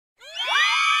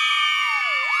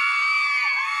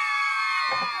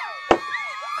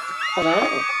Hello.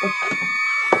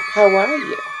 How are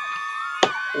you?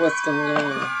 What's going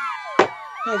on?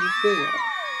 How you feel?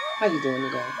 How you doing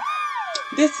today?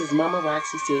 This is Mama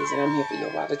Roxy Says, and I'm here for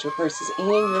your wallet, your purses, and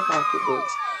your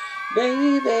pocketbooks.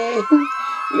 Baby,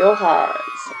 your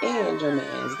hearts, and your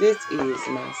minds. This is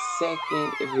my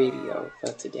second video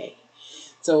for today.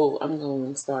 So I'm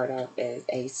going to start off as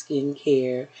a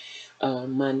skincare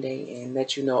Monday and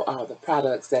let you know all the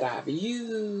products that I've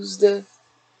used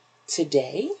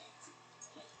today.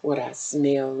 What I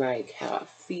smell like, how I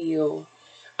feel.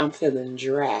 I'm feeling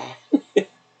dry.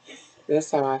 That's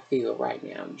how I feel right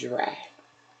now, dry.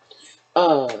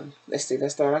 Let's see,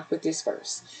 let's start off with this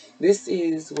first. This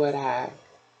is what I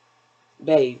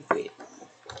bathe with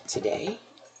today.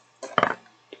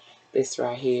 This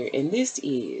right here. And this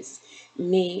is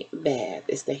Me Bath.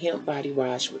 It's the hemp body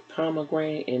wash with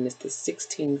pomegranate, and it's the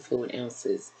 16 fluid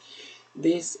ounces.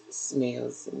 This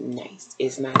smells nice.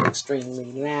 It's not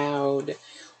extremely loud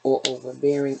or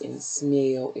overbearing in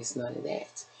smell. It's none of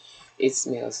that. It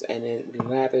smells and it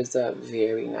lathers up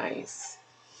very nice.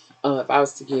 If I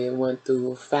was to give 1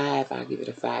 through 5, I'll give it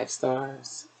a 5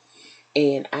 stars.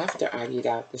 And after I get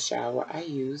out the shower, I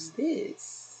use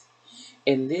this.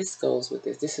 And this goes with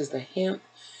this. This is the hemp.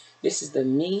 This is the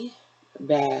Me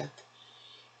Bath.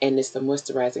 And it's the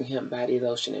moisturizing hemp body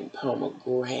lotion and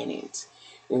pomegranate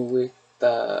with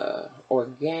the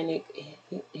organic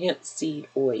hemp seed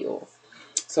oil.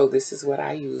 So this is what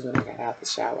I use when I got out the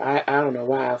shower. I don't know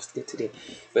why I was good today,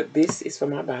 but this is for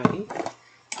my body.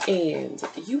 And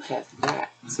you have got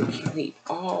to keep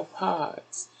all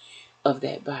parts of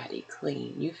that body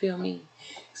clean. You feel me?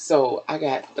 So I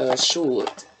got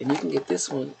Assured, and you can get this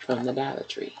one from the Dollar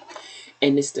Tree.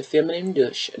 And it's the Feminine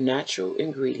Douche, natural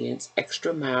ingredients,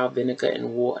 extra mild vinegar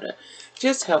and water.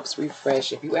 Just helps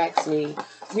refresh. If you ask me,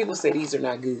 people say these are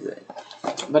not good.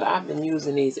 But I've been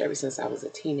using these ever since I was a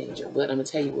teenager. But I'm going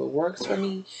to tell you what works for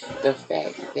me. The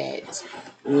fact that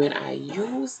when I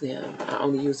use them, I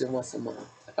only use it once a month.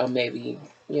 Or maybe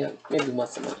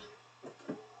once a month.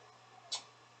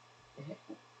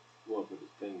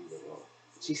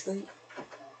 She sleep?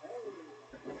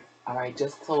 Alright,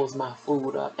 just close my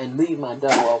food up and leave my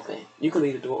door open. You can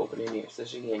leave the door open in there so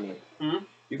she in there.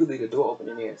 You can leave the door open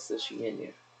in there so she in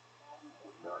there.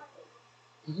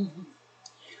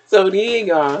 So then,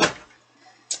 y'all,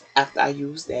 after I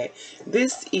use that,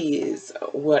 this is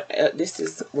what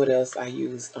else I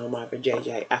use on my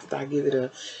vajayjay. After I give it a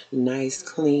nice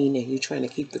clean, and you're trying to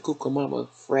keep the cucumber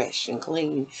fresh and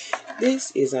clean,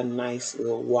 this is a nice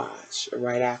little wash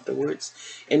right afterwards.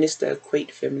 And it's the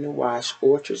Equate Feminine Wash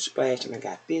Orchard Splash, and I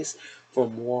got this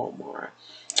from Walmart.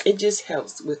 It just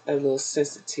helps with a little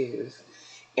sensitive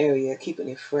area, keeping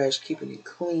it fresh, keeping it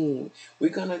clean. We're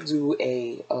gonna do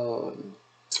a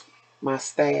my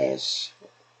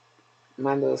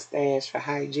little stash for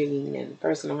hygiene and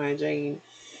personal hygiene,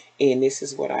 and this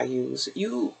is what I use.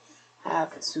 You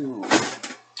have to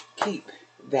keep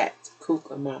that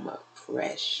cucumber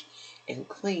fresh and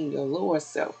clean your lower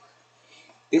self.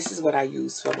 This is what I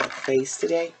use for my face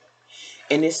today,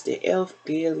 and it's the e.l.f.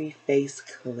 Daily Face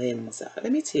Cleanser.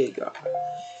 Let me tell y'all,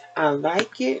 I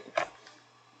like it.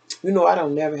 You know, I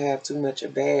don't never have too much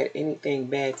of anything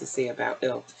bad to say about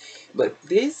e.l.f., but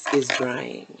this is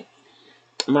drying.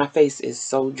 My face is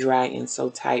so dry and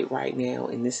so tight right now,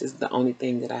 and this is the only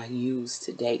thing that I use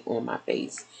today on my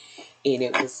face, and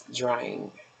it was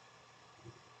drying.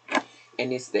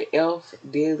 And it's the e.l.f.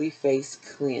 Daily Face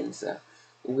Cleanser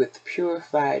with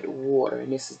purified water,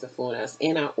 and this is the full ounce.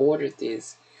 And I ordered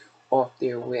this off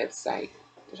their website.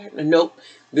 Nope,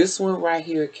 this one right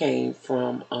here came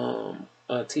from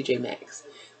TJ Maxx.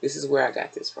 This is where I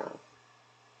got this from.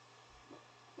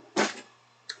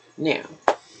 Now,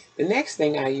 the next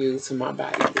thing I use for my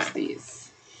body is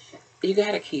this. You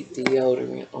gotta keep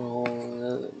deodorant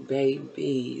on,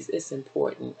 babies. It's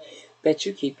important that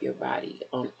you keep your body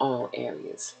on all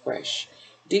areas fresh,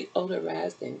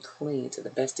 deodorized, and clean to the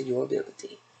best of your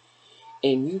ability.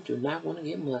 And you do not want to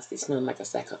get musty, smelling like a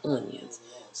sack of onions.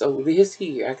 So this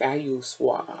here, I use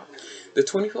Suave. The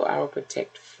 24-hour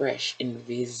Protect Fresh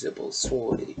Invisible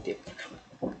Swarity Dip.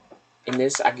 And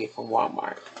this I get from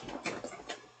Walmart.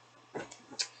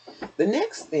 The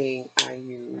next thing I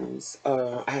use,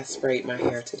 I sprayed my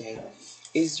hair today,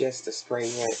 is just a spray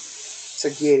head to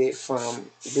get it from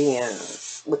being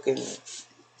looking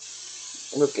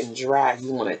dry.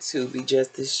 You want it to be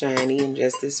just as shiny and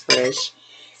just as fresh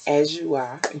as you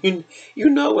are. You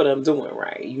know what I'm doing,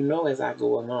 right? You know, as I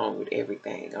go along with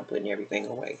everything, I'm putting everything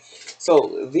away.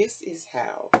 So this is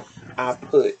how I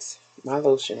put my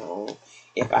lotion on.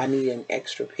 If I need an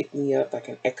extra pick-me-up, like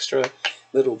an extra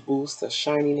little boost of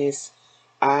shininess,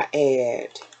 I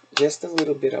add just a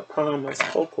little bit of Palmer's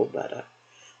cocoa butter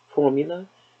formula,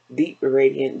 deep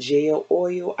radiant gel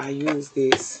oil. I use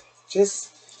this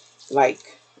just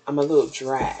like I'm a little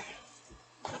dry.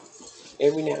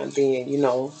 Every now and then, you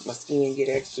know, my skin get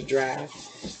extra dry.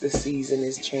 The season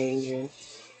is changing.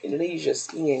 It leaves your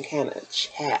skin kind of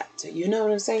chapped. You know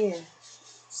what I'm saying?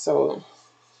 So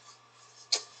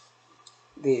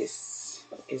this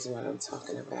is what I'm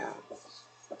talking about.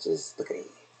 Just look at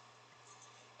it.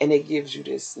 And it gives you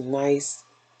this nice,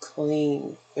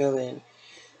 clean feeling,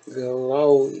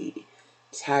 glowy,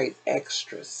 tight,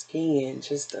 extra skin.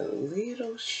 Just a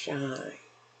little shine.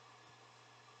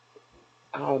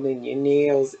 All in your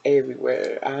nails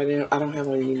everywhere. I don't have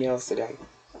any nails today.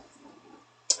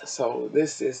 So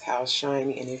this is how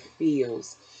shiny, and it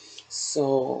feels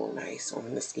so nice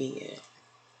on the skin.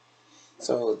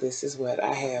 So this is what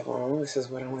I have on. This is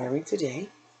what I'm wearing today.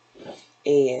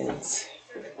 And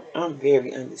I'm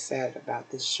very undecided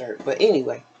about this shirt. But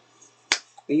anyway,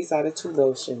 these are the two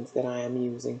lotions that I am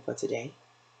using for today.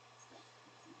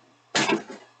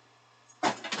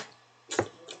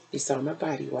 You saw my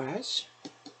body wash.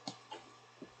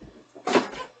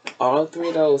 All three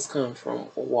of those come from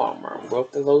Walmart.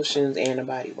 Both the lotions and the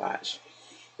body wash.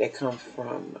 That come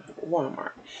from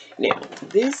Walmart. Now,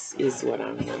 this is what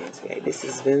I'm wearing today. This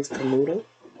is Vince Camuto,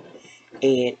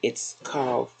 and it's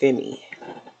called Femi.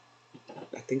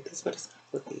 I think that's what it's called.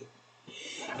 Look here.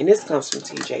 And this comes from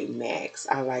TJ Maxx.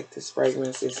 I like this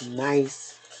fragrance. It's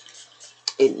nice.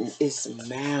 It's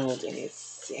mild and it's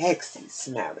sexy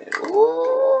smelling.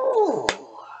 Ooh,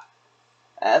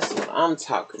 that's what I'm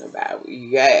talking about.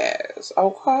 Yes.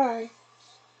 Okay.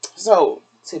 So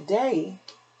today,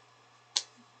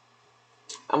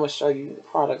 I'm going to show you the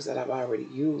products that I've already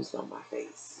used on my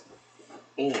face.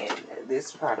 And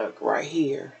this product right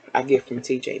here, I get from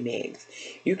TJ Maxx.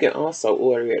 You can also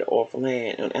order it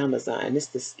offline on Amazon. It's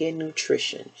the Skin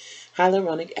Nutrition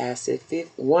Hyaluronic Acid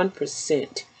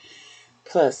 1%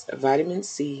 plus Vitamin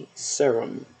C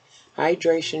Serum.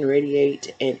 Hydration,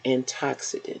 Radiate, and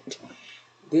Antioxidant.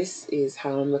 This is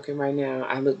how I'm looking right now.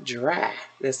 I look dry.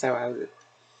 That's how I look.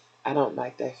 I don't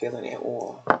like that feeling at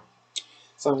all.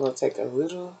 So I'm going to take a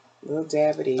little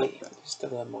dab of it. Just a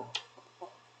little more.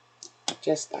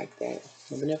 Just like that.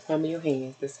 Moving the palm of your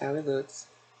hands. That's how it looks.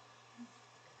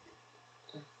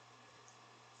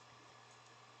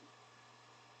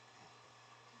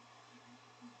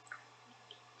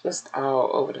 Just all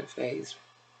over the face.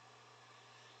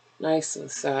 Nice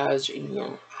massage, you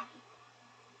know.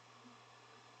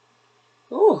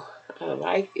 Ooh, I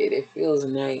like it. It feels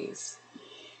nice.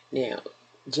 Now,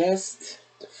 just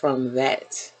from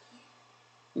that,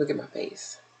 look at my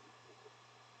face.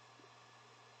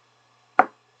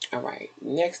 Alright,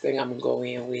 next thing I'm going to go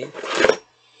in with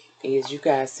is, you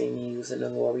guys see me using the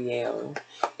L'Oreal.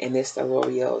 And it's the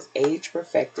L'Oreal's Age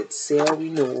Perfected Cell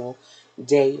Renewal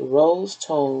Day Rose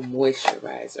Tone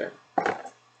Moisturizer.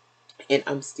 And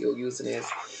I'm still using this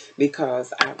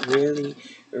because I really,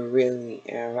 really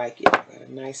like it. I got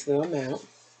a nice little amount.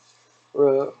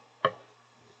 Rub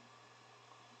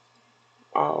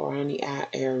all around the eye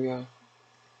area.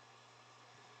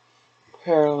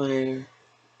 Hairline.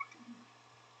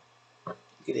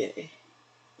 Get it.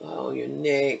 Oh, your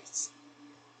neck.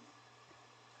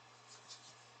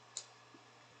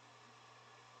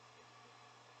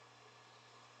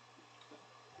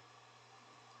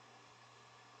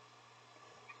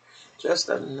 Just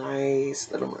a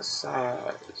nice little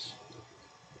massage.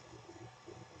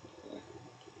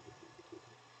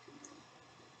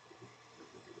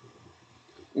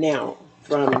 Now,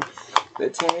 from the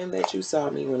time that you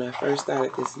saw me when I first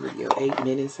started this video 8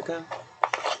 minutes ago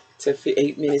to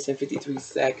 8 minutes and 53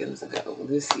 seconds ago,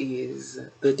 this is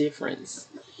the difference.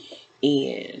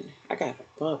 And I got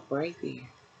a bump right there.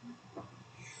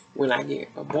 When I get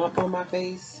a bump on my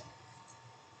face,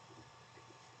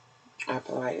 I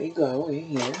politely go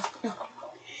in here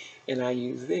and I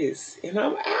use this. And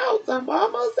I'm out. I'm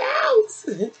almost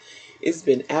out. It's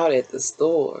been out at the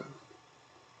store.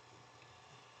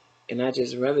 And I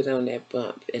just rub it on that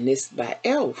bump. And it's by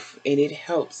Elf. And it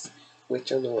helps with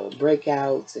your little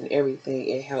breakouts and everything.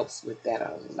 It helps with that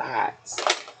a lot.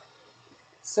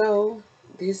 So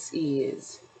this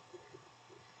is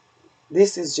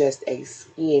just a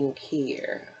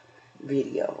skincare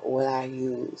video. What I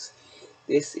use.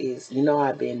 This is, you know,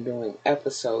 I've been doing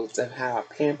episodes of how I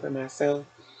pamper myself.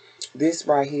 This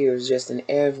right here is just an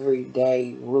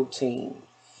everyday routine.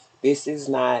 This is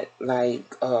not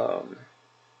like I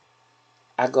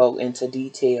go into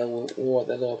detail with all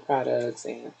the little products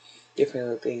and different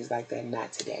little things like that.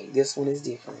 Not today. This one is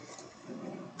different.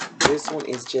 This one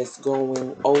is just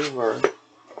going over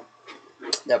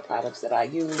the products that I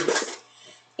use,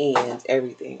 and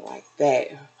everything like that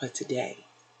for today.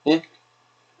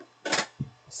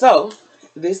 So,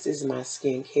 this is my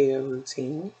skincare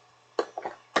routine.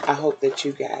 I hope that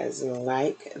you guys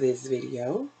like this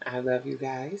video. I love you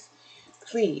guys.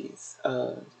 Please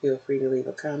feel free to leave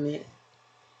a comment.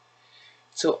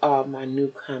 To all my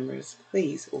newcomers,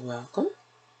 please welcome.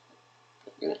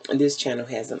 This channel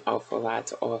has an awful lot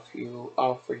to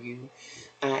offer you.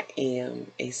 I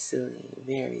am a silly,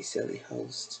 very silly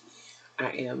host.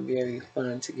 I am very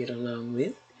fun to get along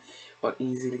with, or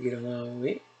easy to get along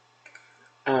with.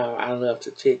 I love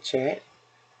to chit chat.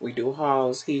 We do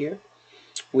hauls here.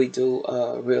 We do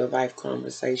real life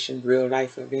conversation, real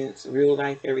life events, real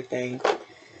life everything.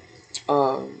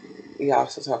 We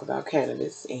also talk about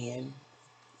cannabis and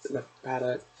the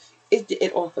product.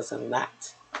 It offers a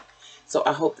lot. So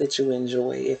I hope that you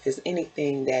enjoy. If there's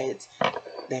anything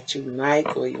that you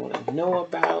like or you want to know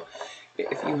about,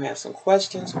 if you have some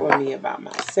questions for me about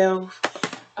myself,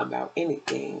 about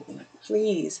anything,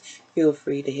 please feel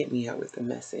free to hit me up with a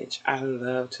message. I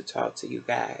love to talk to you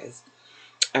guys.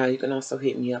 You can also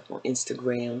hit me up on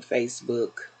Instagram,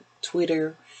 Facebook,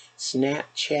 Twitter,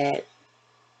 Snapchat.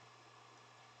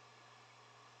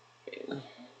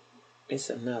 It's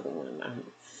another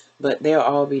one. But they'll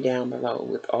all be down below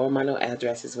with all my little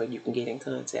addresses where you can get in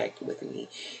contact with me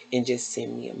and just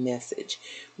send me a message.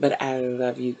 But I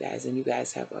love you guys, and you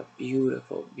guys have a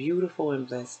beautiful, beautiful and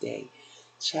blessed day.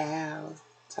 Ciao.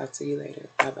 Talk to you later.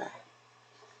 Bye-bye.